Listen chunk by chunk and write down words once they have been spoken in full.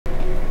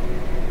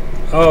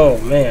Oh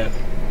man.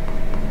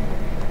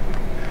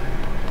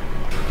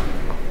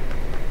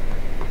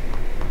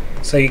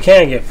 So you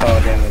can get fall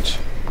damage.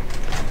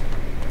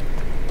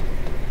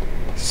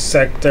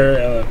 Sector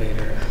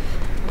elevator.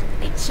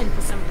 Itching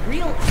for some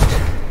real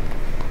action.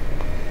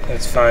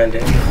 Let's find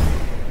it.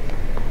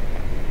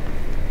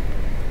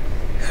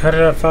 How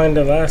did I find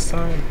it last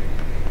time?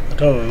 I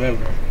don't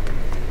remember.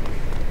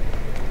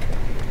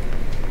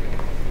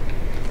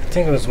 I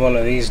think it was one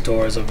of these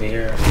doors over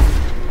here.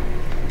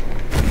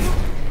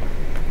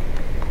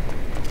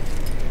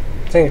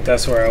 I think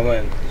that's where I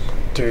went.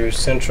 Through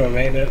central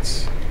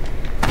maintenance.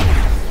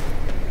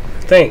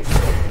 I think.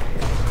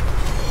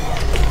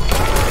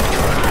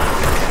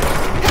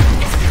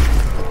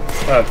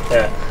 Fuck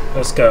that.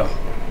 Let's go.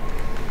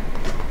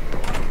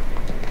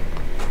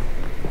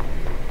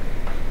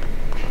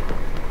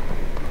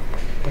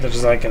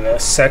 There's like a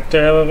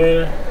sector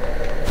elevator.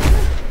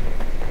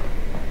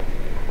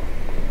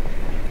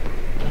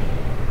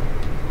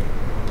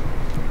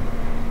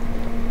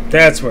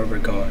 That's where we're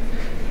going.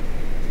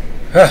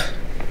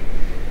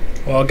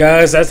 Well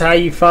guys, that's how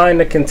you find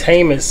the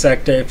containment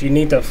sector. If you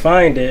need to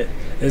find it,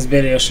 this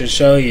video should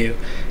show you.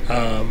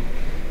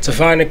 To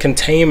find the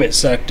containment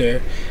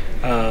sector,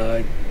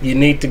 you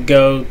need to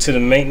go to the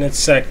maintenance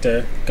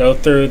sector, go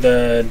through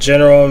the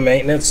general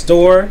maintenance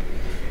door,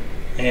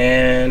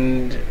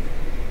 and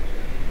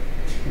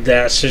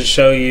that should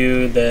show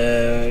you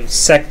the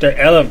sector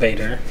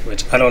elevator,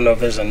 which I don't know if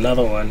there's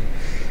another one.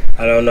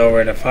 I don't know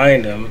where to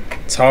find them.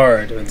 It's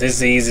hard, but this is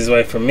the easiest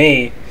way for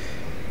me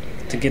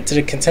to get to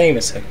the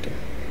containment sector.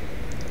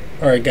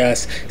 Alright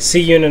guys, see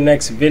you in the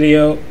next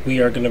video. We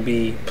are going to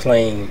be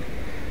playing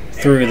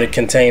through the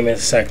containment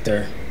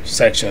sector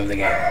section of the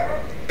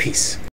game. Peace.